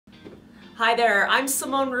Hi there, I'm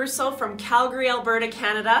Simone Rousseau from Calgary, Alberta,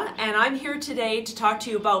 Canada, and I'm here today to talk to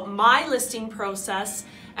you about my listing process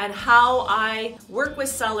and how I work with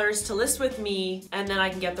sellers to list with me and then I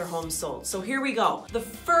can get their home sold. So here we go. The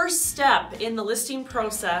first step in the listing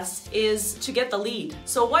process is to get the lead.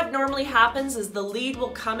 So what normally happens is the lead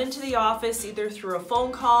will come into the office either through a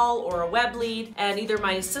phone call or a web lead, and either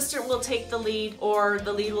my assistant will take the lead or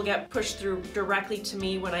the lead will get pushed through directly to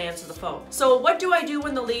me when I answer the phone. So what do I do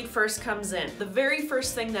when the lead first comes in? The very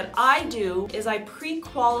first thing that I do is I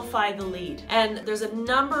pre-qualify the lead. And there's a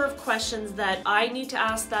number of questions that I need to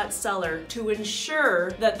ask that seller to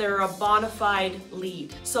ensure that they're a bona fide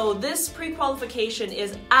lead. So this pre-qualification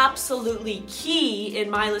is absolutely key in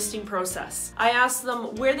my listing process. I ask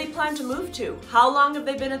them where they plan to move to. How long have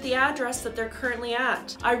they been at the address that they're currently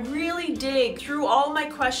at? I really dig through all my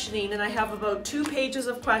questioning, and I have about 2 pages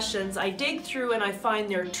of questions. I dig through and I find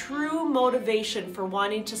their true motivation for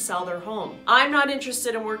wanting to sell their home. I'm not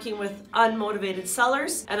interested in working with unmotivated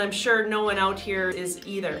sellers, and I'm sure no one out here is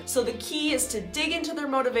either. So the key is to dig into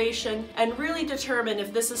their motivation and really determine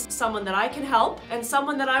if this is someone that I can help and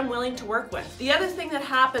someone that I'm willing to work with. The other thing that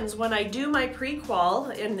happens when I do my pre-qual,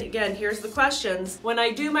 and again, here's the questions. When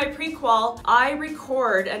I do my pre-qual, I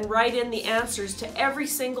record and write in the answers to every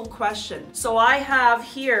single question. So I have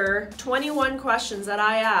here 21 questions that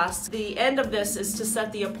I ask. The end of this is to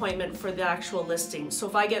set the appointment for the actual listing. So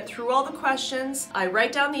if I get through all the questions, I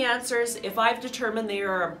write down the answers. If I've determined they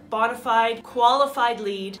are a bona fide, qualified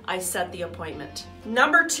lead, I set the appointment.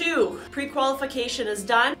 Number 2, pre-qualification is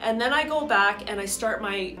done, and then I go back and I start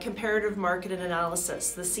my comparative market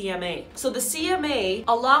analysis, the CMA. So the CMA,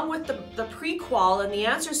 along with the pre-qual and the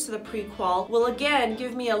answers to the pre-qual, will again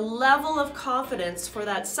give me a level of confidence for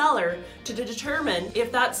that seller to determine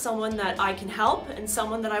if that's someone that I can help and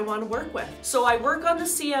someone that I want to work with. So I work on the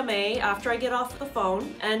CMA after I get off the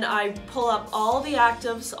phone, and I pull up all the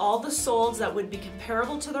actives, all the solds that would be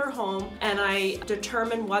comparable to their home, and I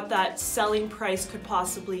determine what that selling price could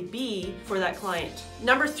possibly be for that client.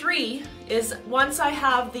 Number 3 is once I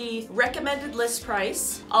have the recommended list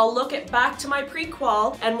price, I'll look back to my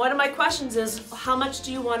pre-qual, and one of my questions is, how much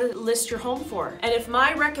do you want to list your home for? And if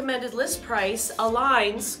my recommended list price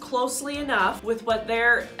aligns closely enough with what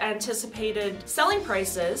their anticipated selling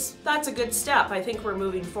price is, that's a good step. I think we're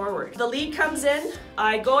moving forward. The lead comes in,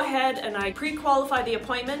 I go ahead and I pre-qualify the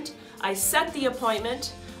appointment, I set the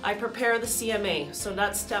appointment, I prepare the CMA, so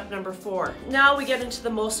that's step number 4. Now we get into the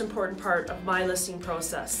most important part of my listing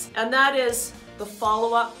process, and that is the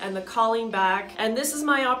follow-up and the calling back. And this is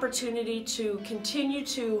my opportunity to continue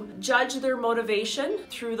to judge their motivation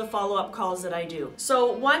through the follow-up calls that I do.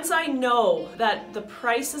 So once I know that the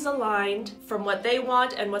price is aligned from what they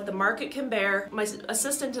want and what the market can bear, my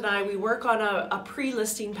assistant and I, we work on a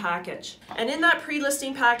pre-listing package. And in that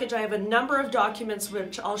pre-listing package, I have a number of documents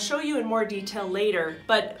which I'll show you in more detail later.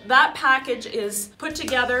 But that package is put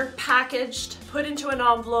together, packaged, put into an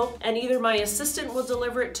envelope, and either my assistant will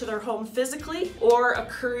deliver it to their home physically or a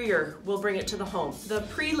courier will bring it to the home. The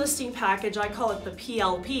pre-listing package, I call it the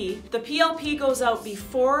PLP. The PLP goes out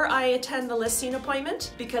before I attend the listing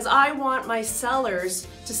appointment because I want my sellers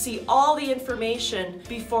to see all the information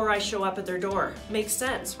before I show up at their door. Makes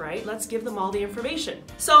sense, right? Let's give them all the information.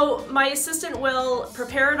 So my assistant will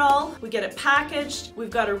prepare it all. We get it packaged. We've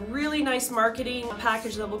got a really nice marketing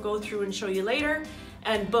package that we'll go through and show you later.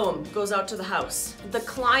 And boom, goes out to the house. The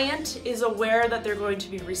client is aware that they're going to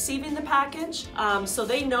be receiving the package, so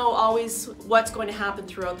they know always what's going to happen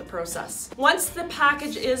throughout the process. Once the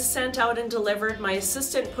package is sent out and delivered, my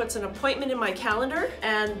assistant puts an appointment in my calendar,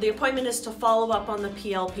 and the appointment is to follow up on the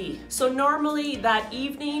PLP. So normally that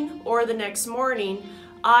evening or the next morning,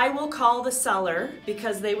 I will call the seller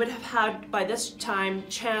because they would have had, by this time,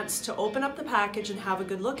 chance to open up the package and have a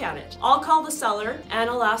good look at it. I'll call the seller and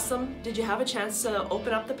I'll ask them, did you have a chance to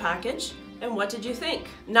open up the package? And what did you think?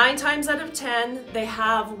 9 times out of 10, they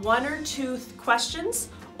have 1 or 2 questions,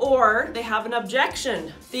 or they have an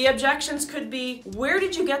objection. The objections could be, where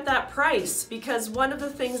did you get that price? Because one of the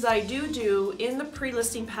things I do in the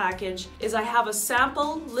pre-listing package is I have a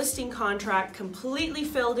sample listing contract completely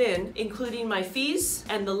filled in, including my fees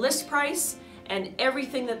and the list price and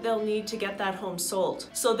everything that they'll need to get that home sold.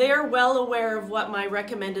 So they're well aware of what my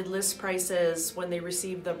recommended list price is when they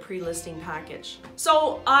receive the pre-listing package.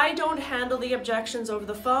 So I don't handle the objections over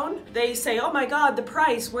the phone. They say, oh my God, the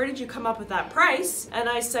price, where did you come up with that price? And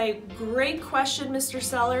I say, great question, Mr.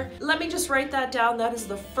 Seller. Let me just write that down. That is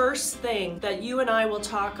the first thing that you and I will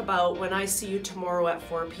talk about when I see you tomorrow at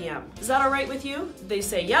 4 p.m. Is that all right with you? They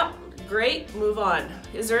say, yep, great, move on.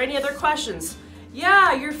 Is there any other questions?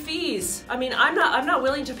 Yeah, your fees. I mean, I'm not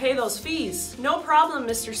willing to pay those fees. No problem,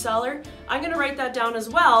 Mr. Seller. I'm gonna write that down as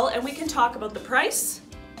well, and we can talk about the price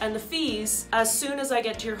and the fees as soon as I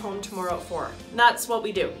get to your home tomorrow at 4. And that's what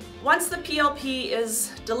we do. Once the PLP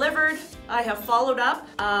is delivered, I have followed up.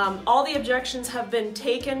 All the objections have been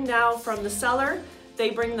taken now from the seller. They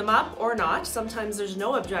bring them up or not. Sometimes there's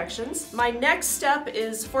no objections. My next step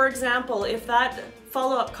is, for example, if that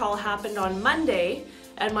follow-up call happened on Monday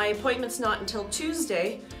and my appointment's not until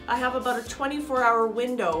Tuesday, I have about a 24-hour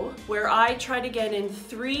window where I try to get in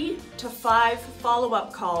 3 to 5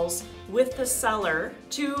 follow-up calls with the seller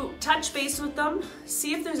to touch base with them,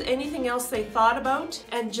 see if there's anything else they thought about,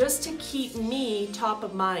 and just to keep me top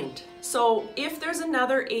of mind. So if there's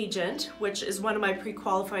another agent, which is one of my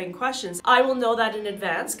pre-qualifying questions, I will know that in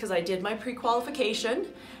advance because I did my pre-qualification,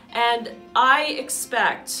 and I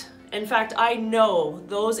expect, in fact, I know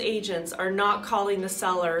those agents are not calling the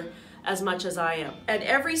seller as much as I am. And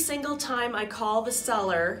every single time I call the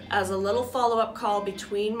seller as a little follow-up call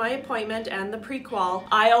between my appointment and the pre-qual,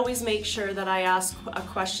 I always make sure that I ask a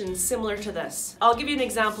question similar to this. I'll give you an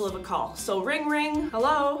example of a call. So ring ring,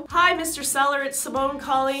 hello. Hi, Mr. Seller, it's Simone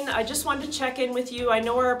calling. I just wanted to check in with you. I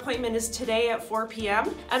know our appointment is today at 4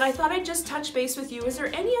 p.m. and I thought I'd just touch base with you. Is there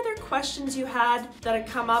any other questions you had that had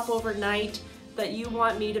come up overnight that you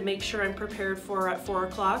want me to make sure I'm prepared for at 4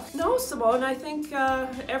 o'clock? No, Simone, I think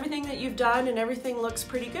everything that you've done and everything looks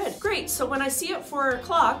pretty good. Great, so when I see you at 4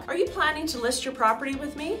 o'clock, are you planning to list your property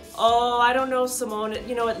with me? Oh, I don't know, Simone.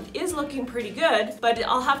 You know, it is looking pretty good, but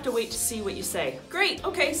I'll have to wait to see what you say. Great,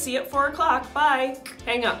 okay, see you at 4 o'clock, bye.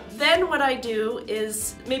 Hang up. Then what I do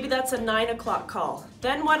is, maybe that's a 9 o'clock call.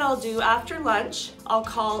 Then what I'll do after lunch, I'll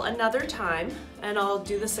call another time and I'll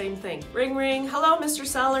do the same thing. Ring ring, hello Mr.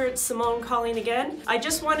 Seller, it's Simone calling again. I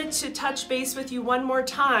just wanted to touch base with you one more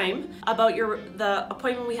time about the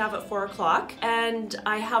appointment we have at 4 o'clock. And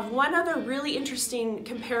I have one other really interesting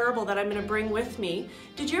comparable that I'm gonna bring with me.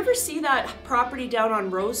 Did you ever see that property down on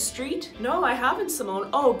Rose Street? No, I haven't, Simone.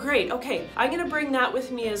 Oh, great, okay. I'm gonna bring that with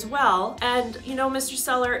me as well. And you know, Mr.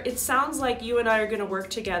 Seller, it sounds like you and I are gonna work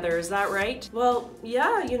together, is that right? Well,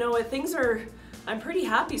 yeah, you know, I'm pretty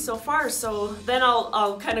happy so far. So then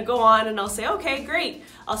I'll kind of go on and I'll say, okay, great.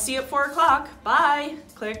 I'll see you at 4 o'clock. Bye.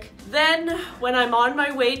 Click. Then when I'm on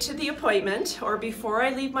my way to the appointment or before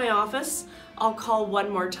I leave my office, I'll call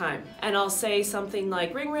one more time and I'll say something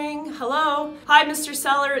like, ring ring, hello. Hi, Mr.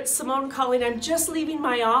 Seller, it's Simone calling. I'm just leaving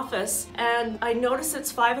my office and I notice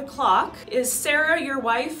it's 5 o'clock. Is Sarah, your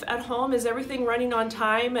wife, at home? Is everything running on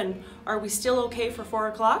time and are we still okay for 4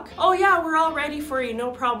 o'clock? Oh yeah, we're all ready for you,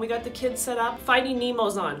 no problem. We got the kids set up. Finding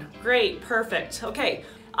Nemo's on. Great, perfect. Okay.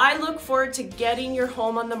 I look forward to getting your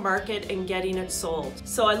home on the market and getting it sold.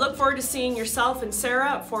 So I look forward to seeing yourself and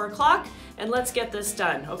Sarah at 4 o'clock and let's get this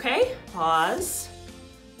done, okay? Pause,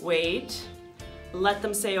 wait, let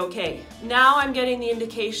them say okay. Now I'm getting the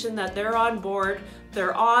indication that they're on board,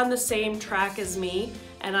 they're on the same track as me,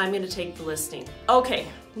 and I'm gonna take the listing. Okay,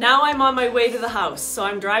 now I'm on my way to the house. So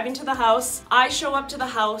I'm driving to the house. I show up to the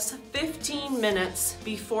house 15 minutes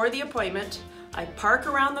before the appointment. I park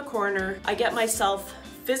around the corner. I get myself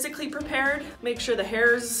physically prepared, make sure the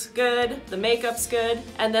hair's good, the makeup's good,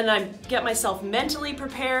 and then I get myself mentally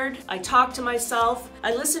prepared. I talk to myself.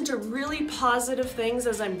 I listen to really positive things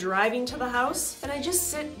as I'm driving to the house, and I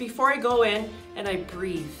just sit before I go in and I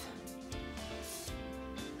breathe.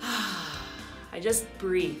 I just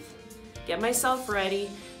breathe. Get myself ready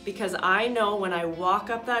because I know when I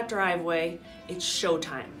walk up that driveway, it's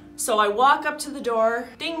showtime. So I walk up to the door,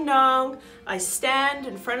 ding dong, I stand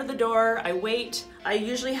in front of the door, I wait. I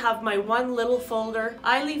usually have my one little folder.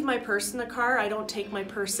 I leave my purse in the car, I don't take my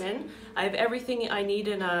purse in. I have everything I need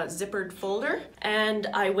in a zippered folder and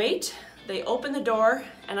I wait. They open the door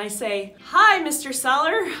and I say, hi, Mr.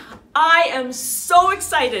 Seller. I am so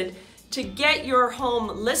excited to get your home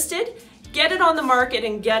listed, get it on the market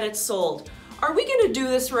and get it sold. Are we gonna do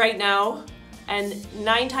this right now? And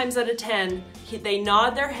 9 times out of 10, they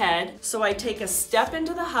nod their head. So I take a step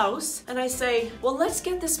into the house and I say, well, let's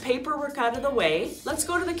get this paperwork out of the way. Let's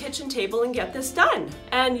go to the kitchen table and get this done.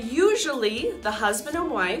 And usually the husband and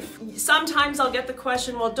wife, sometimes I'll get the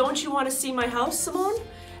question, well, don't you want to see my house, Simone?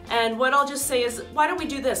 And what I'll just say is, why don't we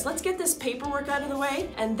do this? Let's get this paperwork out of the way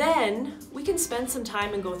and then we can spend some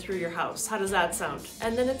time and go through your house. How does that sound?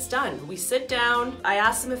 And then it's done. We sit down. I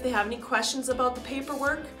ask them if they have any questions about the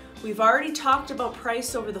paperwork. We've already talked about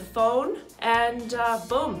price over the phone and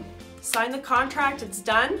boom, sign the contract, it's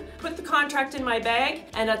done, put the contract in my bag,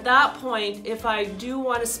 and at that point, if I do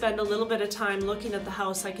want to spend a little bit of time looking at the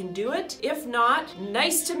house, I can do it. If not,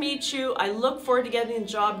 nice to meet you. I look forward to getting the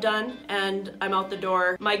job done, and I'm out the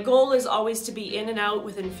door. My goal is always to be in and out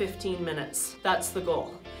within 15 minutes. That's the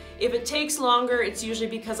goal. If it takes longer, it's usually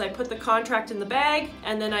because I put the contract in the bag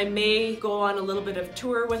and then I may go on a little bit of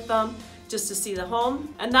tour with them just to see the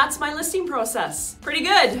home. And that's my listing process. Pretty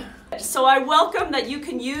good. So I welcome that you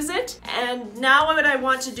can use it. And now what I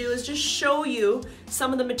want to do is just show you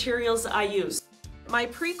some of the materials I use. My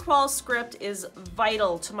pre-qual script is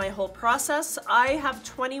vital to my whole process. I have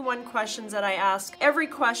 21 questions that I ask. Every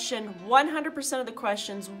question, 100% of the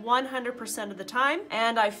questions, 100% of the time.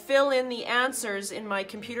 And I fill in the answers in my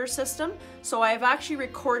computer system. So I've actually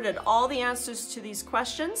recorded all the answers to these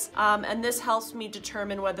questions. And this helps me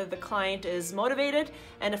determine whether the client is motivated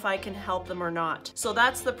and if I can help them or not. So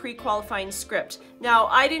that's the pre-qualifying script. Now,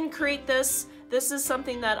 I didn't create this. This is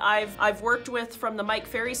something that I've worked with from the Mike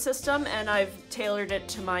Ferry system, and I've tailored it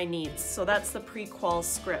to my needs. So that's the pre-qual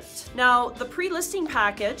script. Now, the pre-listing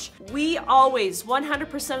package, we always,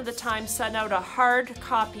 100% of the time, send out a hard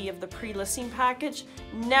copy of the pre-listing package,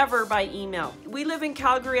 never by email. We live in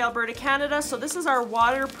Calgary, Alberta, Canada, so this is our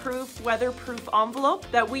waterproof, weatherproof envelope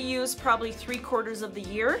that we use probably 3/4 of the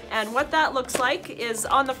year. And what that looks like is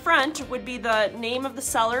on the front would be the name of the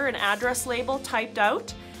seller and address label typed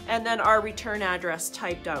out, and then our return address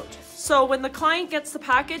typed out. So when the client gets the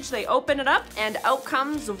package, they open it up and out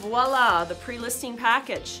comes, voila, the pre-listing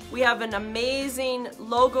package. We have an amazing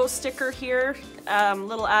logo sticker here,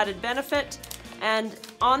 little added benefit. And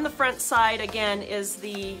on the front side, again, is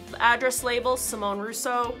the address label, Simone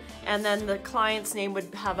Rousseau, and then the client's name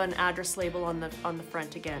would have an address label on the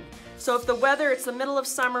front again. So if the weather, it's the middle of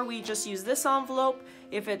summer, we just use this envelope.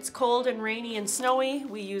 If it's cold and rainy and snowy,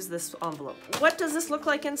 we use this envelope. What does this look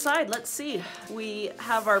like inside? Let's see. We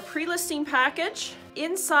have our pre-listing package.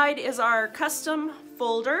 Inside is our custom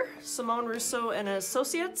folder, Simone Rousseau and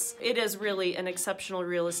Associates. It is really an exceptional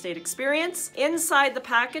real estate experience. Inside the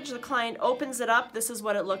package, the client opens it up. This is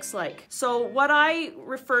what it looks like. So what I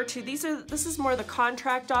refer to, this is more the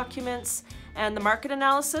contract documents and the market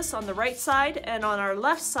analysis on the right side, and on our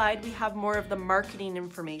left side, we have more of the marketing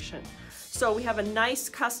information. So we have a nice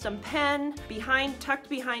custom pen. Tucked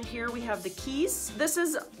behind here, we have the keys. This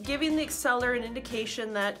is giving the seller an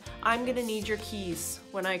indication that I'm gonna need your keys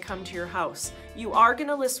when I come to your house. You are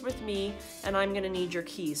gonna list with me and I'm gonna need your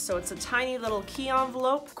keys. So it's a tiny little key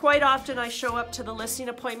envelope. Quite often I show up to the listing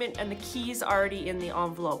appointment and the key's already in the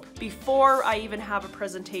envelope before I even have a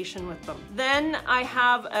presentation with them. Then I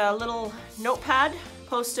have a little notepad,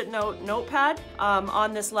 post-it note notepad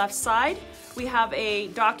on this left side. We have a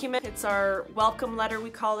document, it's our welcome letter we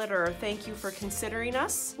call it, or our thank you for considering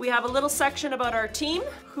us. We have a little section about our team,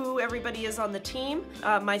 who everybody is on the team.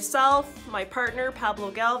 Myself, my partner,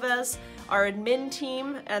 Pablo Galvez, our admin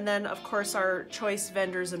team, and then of course our choice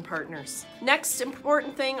vendors and partners. Next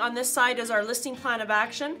important thing on this side is our listing plan of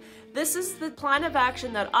action. This is the plan of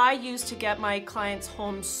action that I use to get my clients'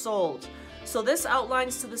 homes sold. So this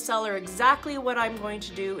outlines to the seller exactly what I'm going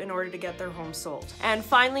to do in order to get their home sold. And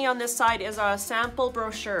finally on this side is our sample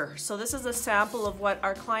brochure. So this is a sample of what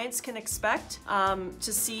our clients can expect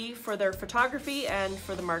to see for their photography and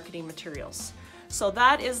for the marketing materials. So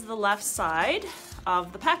that is the left side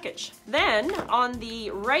of the package. Then on the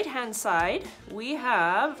right-hand side, we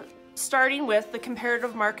have, starting with the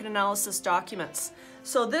comparative market analysis documents.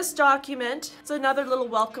 So this document, it's another little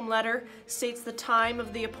welcome letter, states the time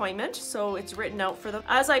of the appointment, so it's written out for them.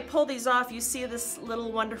 As I pull these off, you see this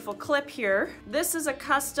little wonderful clip here. This is a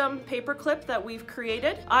custom paper clip that we've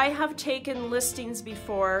created. I have taken listings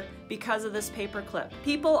before because of this paper clip.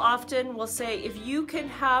 People often will say, if you can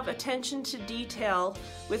have attention to detail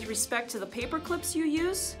with respect to the paper clips you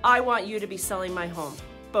use, I want you to be selling my home.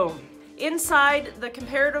 Boom. Inside the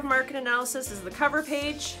comparative market analysis is the cover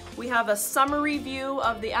page. We have a summary view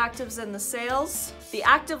of the actives and the sales. The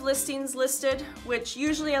active listings listed, which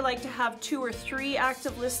usually I like to have 2 or 3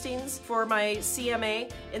 active listings for my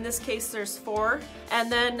CMA. In this case, there's 4.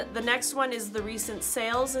 And then the next one is the recent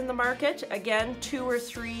sales in the market. Again, 2 or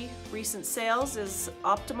 3 recent sales is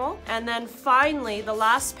optimal. And then finally, the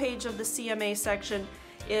last page of the CMA section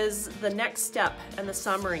is the next step and the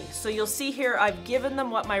summary. So you'll see here I've given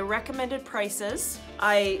them what my recommended price is.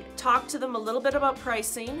 I talk to them a little bit about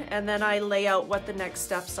pricing, and then I lay out what the next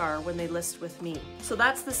steps are when they list with me. So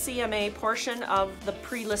that's the CMA portion of the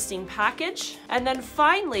pre-listing package. And then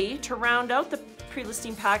finally, to round out the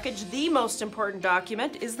pre-listing package, the most important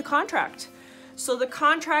document is the contract. So the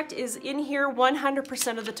contract is in here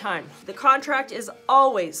 100% of the time. The contract is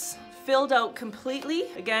always filled out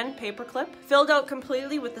completely, again, paperclip, filled out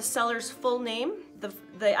completely with the seller's full name,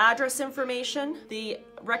 the address information, the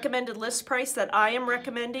recommended list price that I am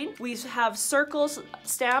recommending. We have circles,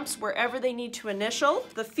 stamps wherever they need to initial.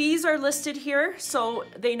 The fees are listed here, so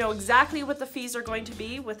they know exactly what the fees are going to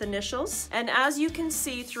be with initials. And as you can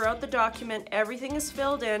see throughout the document, everything is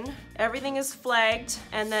filled in, everything is flagged,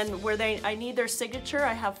 and then where I need their signature,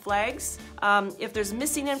 I have flags. If there's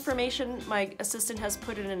missing information, my assistant has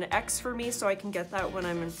put in an X for me so I can get that when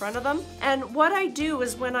I'm in front of them. And what I do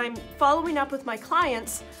is when I'm following up with my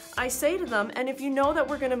clients, I say to them, and if you know that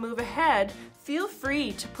we're going to move ahead, feel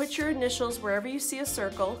free to put your initials wherever you see a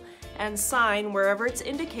circle and sign wherever it's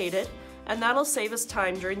indicated, and that'll save us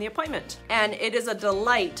time during the appointment. And it is a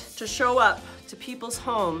delight to show up to people's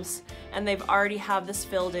homes and they've already have this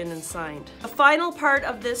filled in and signed. The final part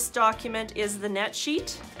of this document is the net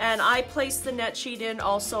sheet, and I place the net sheet in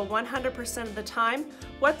also 100% of the time.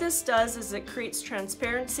 What this does is it creates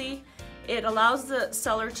transparency. It allows the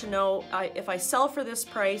seller to know if I sell for this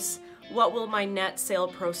price, what will my net sale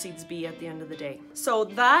proceeds be at the end of the day. So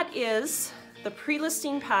that is the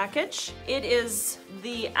pre-listing package. It is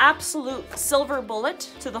the absolute silver bullet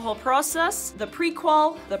to the whole process. The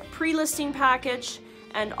pre-qual, the pre-listing package,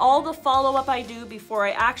 and all the follow-up I do before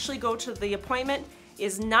I actually go to the appointment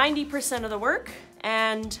is 90% of the work.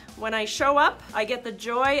 And when I show up, I get the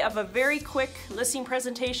joy of a very quick listing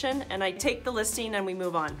presentation, and I take the listing and we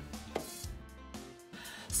move on.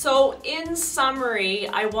 So in summary,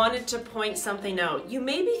 I wanted to point something out. You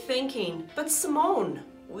may be thinking, but Simone,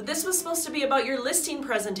 this was supposed to be about your listing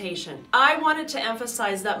presentation. I wanted to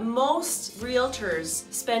emphasize that most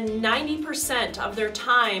realtors spend 90% of their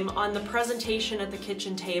time on the presentation at the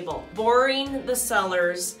kitchen table, boring the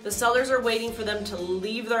sellers. The sellers are waiting for them to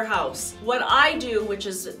leave their house. What I do, which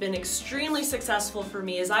has been extremely successful for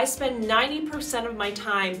me, is I spend 90% of my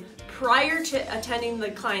time prior to attending the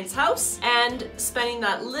client's house and spending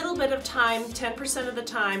that little bit of time, 10% of the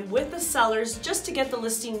time, with the sellers just to get the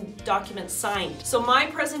listing document signed. So my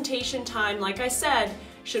presentation time, like I said,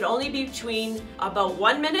 should only be between about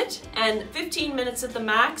 1 minute and 15 minutes at the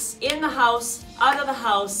max, in the house, out of the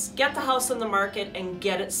house, get the house on the market and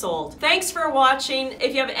get it sold. Thanks for watching.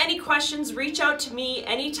 If you have any questions, reach out to me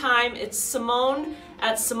anytime. It's Simone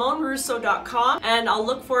at simonerousseau.com, and I'll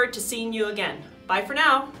look forward to seeing you again. Bye for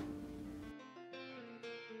now.